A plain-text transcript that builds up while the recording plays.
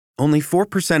Only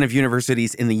 4% of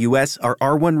universities in the U.S. are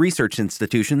R1 research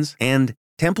institutions, and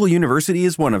Temple University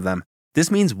is one of them. This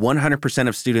means 100%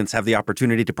 of students have the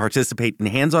opportunity to participate in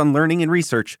hands-on learning and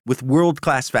research with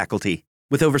world-class faculty.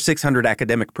 With over 600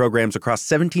 academic programs across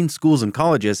 17 schools and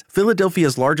colleges,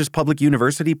 Philadelphia's largest public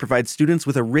university provides students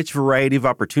with a rich variety of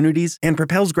opportunities and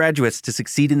propels graduates to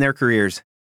succeed in their careers.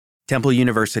 Temple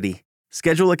University.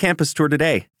 Schedule a campus tour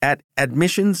today at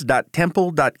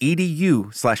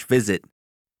admissions.temple.edu/visit.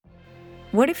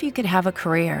 What if you could have a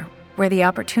career where the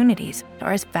opportunities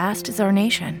are as vast as our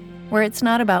nation, where it's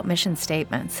not about mission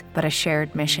statements, but a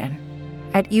shared mission?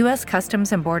 At U.S.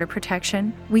 Customs and Border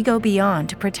Protection, we go beyond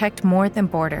to protect more than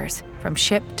borders. From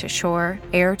ship to shore,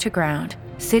 air to ground,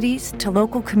 cities to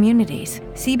local communities,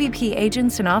 CBP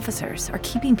agents and officers are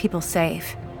keeping people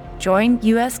safe. Join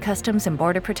U.S. Customs and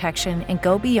Border Protection and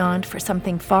go beyond for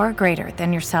something far greater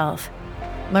than yourself.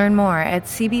 Learn more at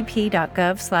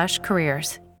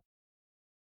cbp.gov/careers.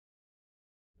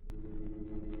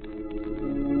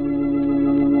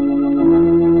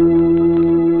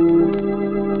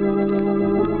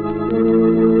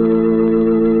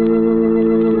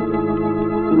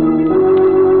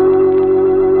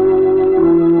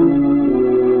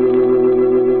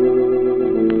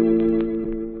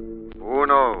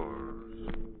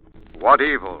 What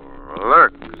evil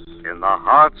lurks in the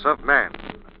hearts of men?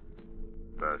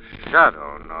 The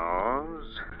Shadow knows.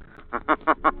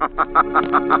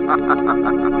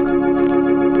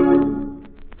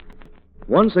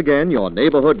 Once again, your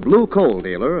neighborhood blue coal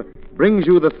dealer brings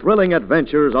you the thrilling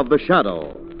adventures of the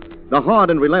Shadow, the hard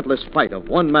and relentless fight of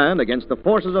one man against the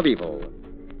forces of evil.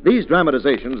 These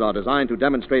dramatizations are designed to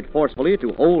demonstrate forcefully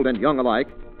to old and young alike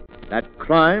that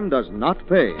crime does not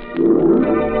pay.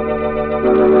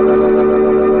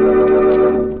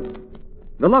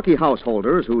 The lucky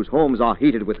householders whose homes are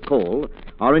heated with coal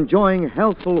are enjoying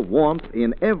healthful warmth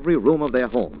in every room of their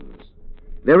homes.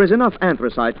 There is enough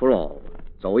anthracite for all,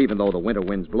 so even though the winter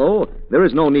winds blow, there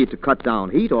is no need to cut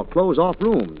down heat or close off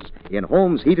rooms in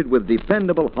homes heated with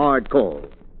dependable hard coal.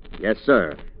 Yes,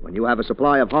 sir, when you have a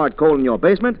supply of hard coal in your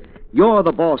basement, you're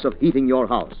the boss of heating your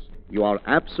house. You are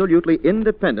absolutely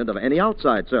independent of any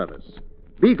outside service.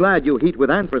 Be glad you heat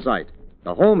with anthracite,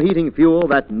 the home heating fuel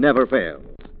that never fails.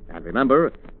 And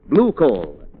remember, blue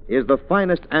coal is the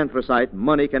finest anthracite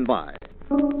money can buy.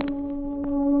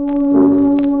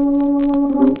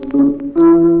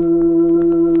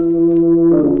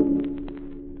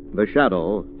 The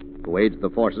Shadow, who aids the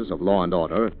forces of law and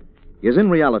order, is in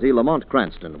reality Lamont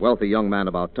Cranston, wealthy young man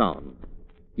about town.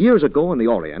 Years ago in the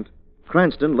Orient,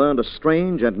 Cranston learned a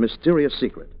strange and mysterious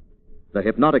secret: the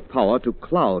hypnotic power to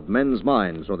cloud men's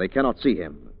minds so they cannot see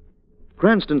him.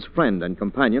 Cranston's friend and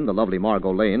companion, the lovely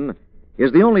Margot Lane,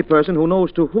 is the only person who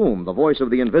knows to whom the voice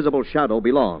of the invisible Shadow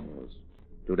belongs.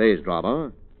 Today's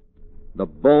drama, The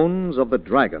Bones of the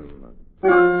Dragon.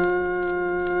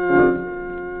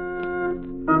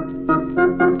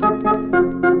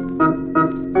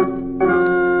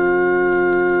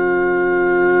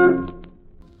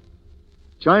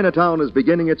 Chinatown is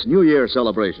beginning its New Year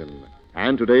celebration,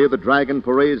 and today the dragon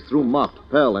parades through Mott,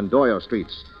 Pell, and Doyer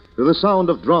streets to the sound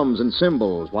of drums and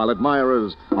cymbals while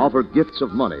admirers offer gifts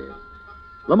of money.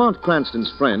 Lamont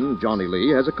Cranston's friend, Johnny Lee,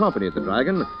 has accompanied the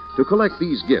dragon to collect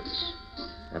these gifts,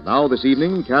 and now this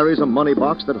evening carries a money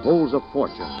box that holds a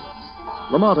fortune.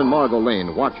 Lamont and Margot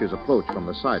Lane watch his approach from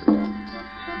the sidewalk.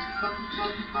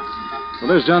 Well,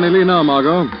 there's Johnny Lee now,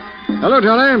 Margot. Hello,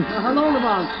 Johnny. Hello,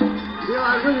 Lamont. Here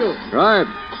I'm with you. Right.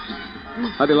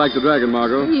 How do you like the dragon,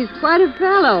 Margot? He's quite a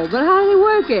fellow, but how do they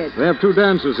work it? They have 2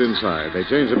 dancers inside. They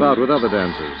change about with other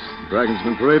dancers. The dragon's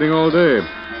been parading all day.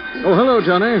 Oh, hello,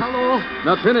 Johnny. Hello.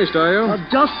 Not finished, are you?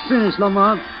 Just finished,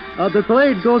 Lamont. The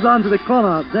parade goes on to the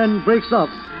corner, then breaks up.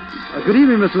 Good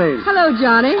evening, Miss Lane. Hello,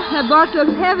 Johnny. That box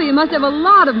looks heavy. You must have a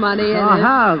lot of money in I it.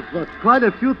 have. Quite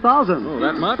a few thousand. Oh,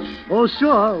 that much? Oh,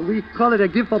 sure. We call it a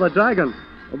gift for the dragon.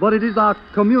 But it is our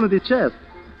community chest.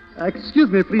 Excuse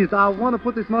me, please. I want to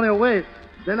put this money away.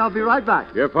 Then I'll be right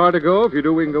back. You have far to go. If you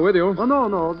do, we can go with you. Oh,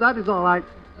 no. That is all right.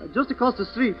 Just across the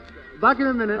street. Back in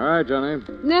a minute. All right, Johnny.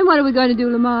 Then what are we going to do,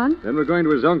 Lamont? Then we're going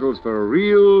to his uncle's for a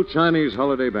real Chinese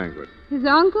holiday banquet. His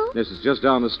uncle? This is just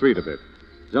down the street a bit.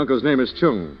 His uncle's name is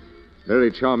Chung. Very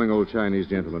charming old Chinese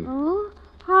gentleman. Oh?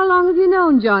 How long have you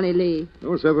known Johnny Lee?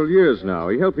 Oh, several years now.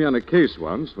 He helped me on a case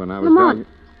once when I was Lamont.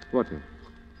 down... What?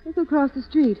 Look across the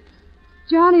street.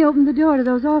 Johnny opened the door to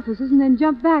those offices and then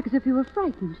jumped back as if he were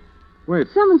frightened. Wait.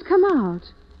 Someone's come out.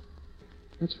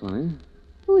 That's funny.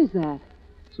 Who is that?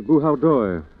 It's a Buhao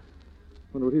Doi.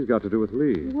 Wonder what he's got to do with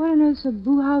Lee. What on earth's a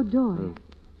Buhao Doi?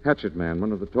 Hatchet Man,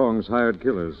 one of the Tong's hired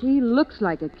killers. He looks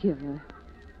like a killer.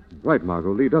 Right,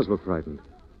 Margot. Lee does look frightened.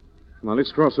 Come on,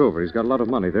 let's cross over. He's got a lot of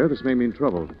money there. This may mean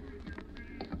trouble.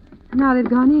 Now they've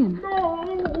gone in.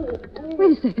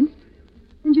 Wait a second.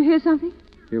 Didn't you hear something?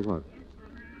 Hear what?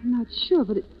 I'm not sure,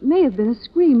 but it may have been a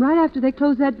scream right after they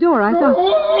closed that door. I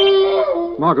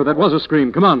thought... Margot, that was a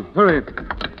scream. Come on, hurry.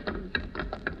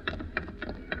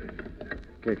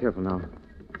 Okay, careful now.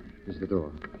 Here's the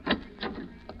door.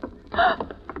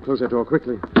 Close that door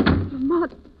quickly.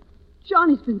 Lamont,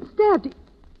 Johnny's been stabbed.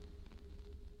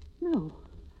 No.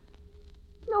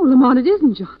 No, Lamont, it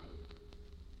isn't Johnny.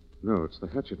 No, it's the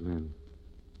hatchet man.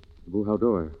 Abu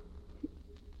Haldoy.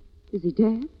 Is he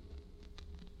dead?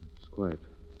 It's quiet.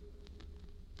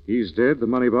 He's dead, the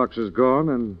money box is gone,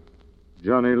 and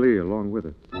Johnny Lee along with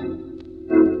it.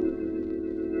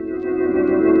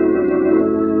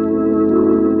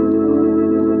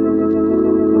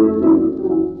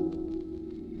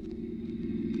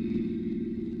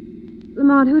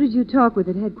 Lamont, who did you talk with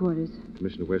at headquarters?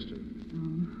 Commissioner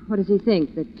Weston. What does he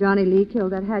think? That Johnny Lee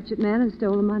killed that hatchet man and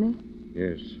stole the money?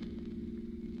 Yes.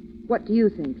 What do you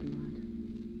think, Lamont?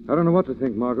 I don't know what to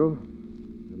think, Margot.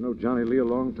 I've known Johnny Lee a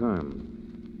long time.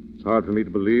 It's hard for me to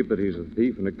believe that he's a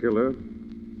thief and a killer.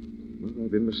 Well,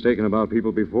 I've been mistaken about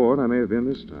people before, and I may have been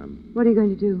this time. What are you going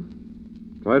to do?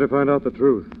 Try to find out the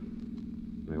truth.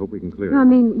 I hope we can clear No, I it.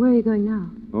 mean, where are you going now?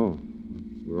 Oh,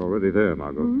 we're already there,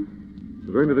 Margot. Hmm?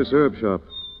 We're going to this herb shop.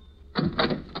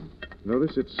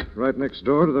 Notice it's right next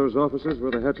door to those offices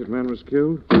where the hatchet man was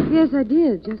killed. Yes, I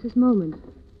did, just this moment.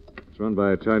 It's run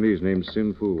by a Chinese named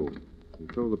Sin Fu. He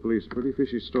told the police a pretty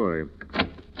fishy story.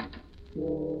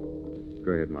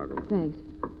 Go ahead, Margot. Thanks.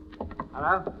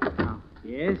 Hello? Oh,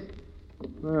 yes?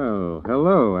 Well,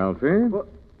 hello, Alfie. What?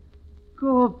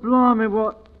 God blimey,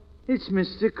 what? It's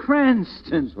Mr.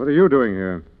 Cranston. What are you doing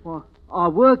here? Well, I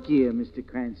work here, Mr.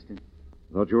 Cranston.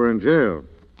 Thought you were in jail.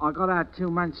 I got out 2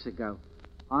 months ago.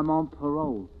 I'm on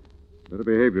parole. Better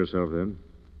behave yourself, then.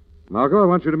 Margot, I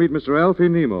want you to meet Mr. Alfie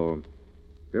Nemo. If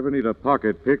you ever need a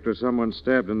pocket picked or someone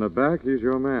stabbed in the back, he's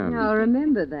your man. I'll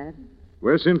remember that.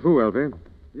 Where's Sin Fu, Alfie?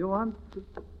 You want to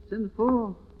send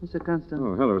for Mr. Cranston?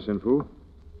 Oh, hello, Sin Fu.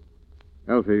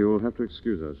 Alfie, you'll have to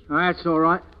excuse us. Oh, that's all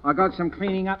right. I got some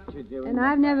cleaning up to do. And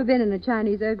I've never been in a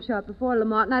Chinese herb shop before,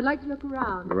 Lamont, and I'd like to look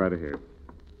around. Go right ahead.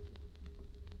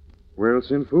 Well,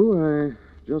 Sin Fu, I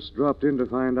just dropped in to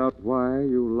find out why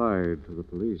you lied to the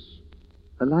police.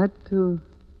 Lied to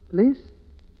police?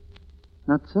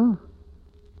 Not so.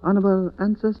 Honorable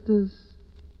ancestors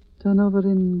turn over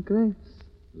in graves.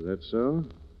 Is that so?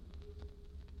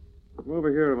 Come over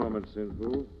here a moment, Sin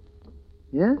Fu.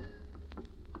 Yes?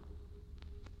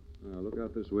 Now, look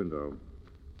out this window.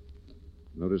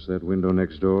 Notice that window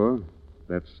next door?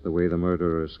 That's the way the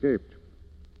murderer escaped.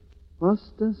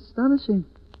 Most astonishing,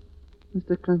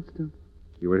 Mr. Cranston.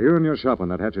 You were here in your shop when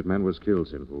that hatchet man was killed,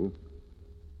 Sin Fu.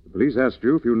 The police asked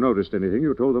you if you noticed anything.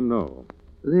 You told them no.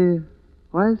 The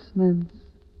wise man's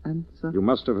answer. You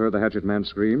must have heard the hatchet man's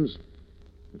screams.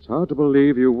 It's hard to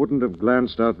believe you wouldn't have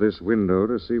glanced out this window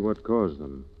to see what caused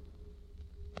them.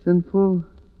 Sin Fu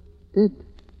did.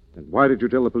 And why did you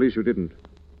tell the police you didn't?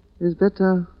 It's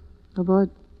better avoid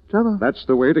trouble. That's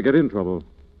the way to get in trouble.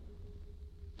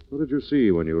 What did you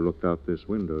see when you looked out this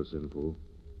window, Sin Fu?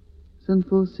 Sin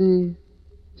Fu see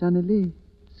Johnny Lee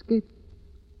escape.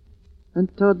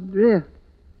 And toward rear.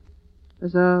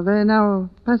 There's a very narrow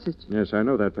passage. Yes, I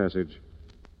know that passage.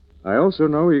 I also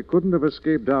know he couldn't have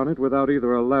escaped down it without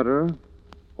either a ladder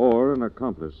or an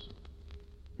accomplice.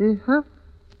 He have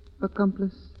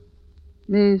accomplice.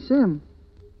 Me see him.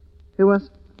 He was...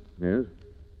 Yes?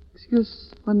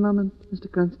 Excuse one moment,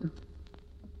 Mr. Cranston.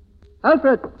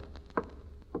 Alfred!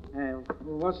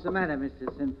 What's the matter,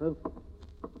 Mr. Sinfu?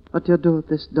 What you do with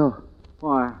this door?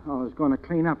 Why, I was going to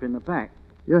clean up in the back.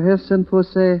 You hear Sin Fu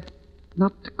say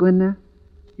not to go in there?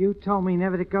 You told me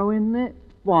never to go in there?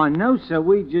 Why, no, sir.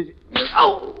 We just...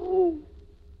 Oh!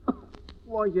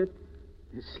 Why, you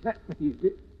slapped me, you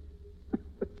did.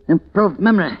 Improved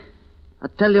memory. I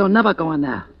tell you, never go in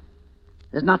there.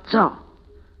 It's not so.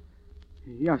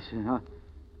 Yes, sir.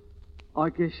 I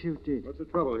guess you did. What's the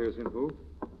trouble here, Sin Fu?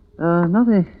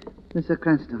 Nothing, Mr.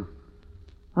 Cranston.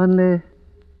 Only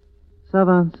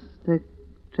servants take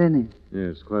training.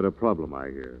 Yes, quite a problem, I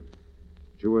hear.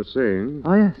 But you were saying...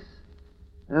 Oh, yes.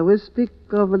 We speak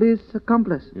of Lee's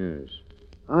accomplice. Yes.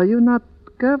 Are you not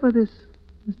care for this,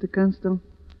 Mr. Cranston?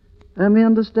 I may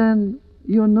understand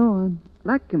you know and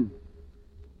like him.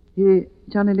 He,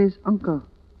 Johnny Lee's uncle.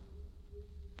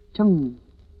 Chung.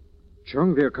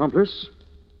 Chung, the accomplice?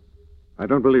 I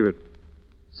don't believe it.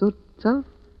 Suit self,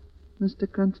 Mr.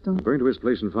 Cranston. I'm going to his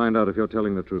place and find out if you're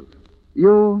telling the truth.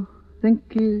 You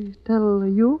think he tell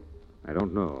you? I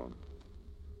don't know.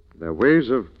 There are ways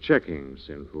of checking,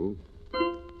 Sinfu.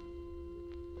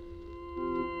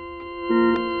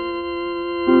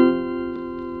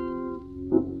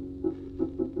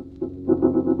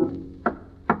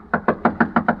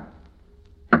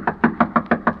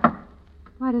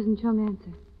 Why doesn't Chung answer?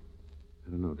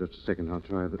 I don't know. Just a second. I'll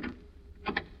try the...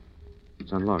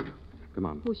 It's unlocked. Come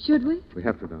on. Well, should we? We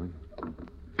have to, darling.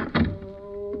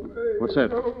 What's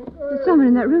that? There's someone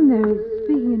in that room there who's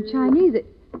speaking in Chinese. It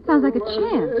sounds like a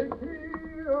chant.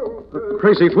 The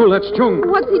crazy fool, that's Chung.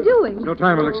 What's he doing? No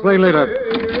time. I'll explain later.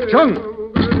 Chung!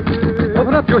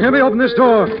 Open up, you hear me? Open this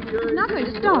door. He's not going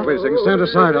to stop. Wait a second. Stand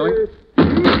aside, Ellie.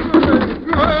 Chung,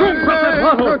 drop that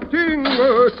bottle!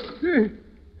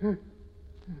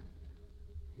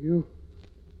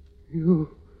 You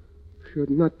should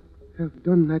not have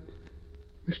done that,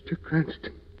 Mr.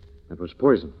 Cranston. That was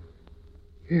poison.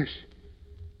 Yes.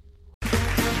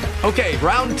 Okay,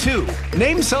 round 2.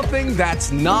 Name something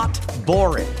that's not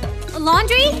boring. A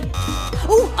laundry?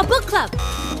 Ooh, a book club.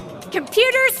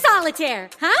 Computer solitaire,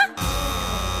 huh?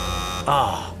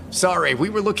 Ah, sorry, we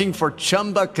were looking for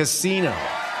Chumba Casino.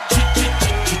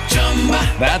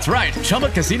 That's right.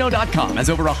 ChumbaCasino.com has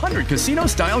over 100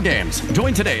 casino-style games.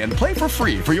 Join today and play for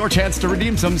free for your chance to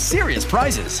redeem some serious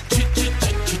prizes.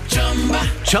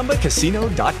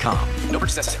 ChumbaCasino.com. No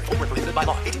purchase necessary. Void where prohibited by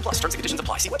law. 18+. Terms and conditions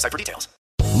apply. See website for details.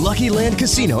 Lucky Land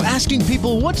Casino, asking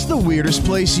people, what's the weirdest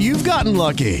place you've gotten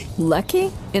lucky?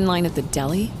 Lucky? In line at the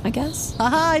deli, I guess?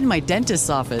 Aha, in my dentist's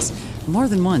office. More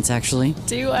than once, actually.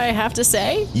 Do I have to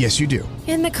say? Yes, you do.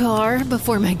 In the car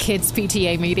before my kids'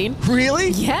 PTA meeting. Really?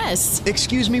 Yes.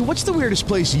 Excuse me, what's the weirdest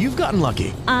place you've gotten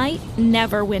lucky? I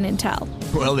never win and tell.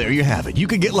 Well, there you have it. You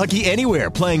can get lucky anywhere,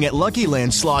 playing at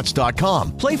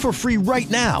LuckyLandSlots.com. Play for free right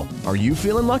now. Are you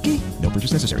feeling lucky? No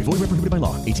purchase necessary. Void where prohibited by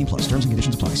law. 18+. Terms and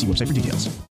conditions apply. See website for details.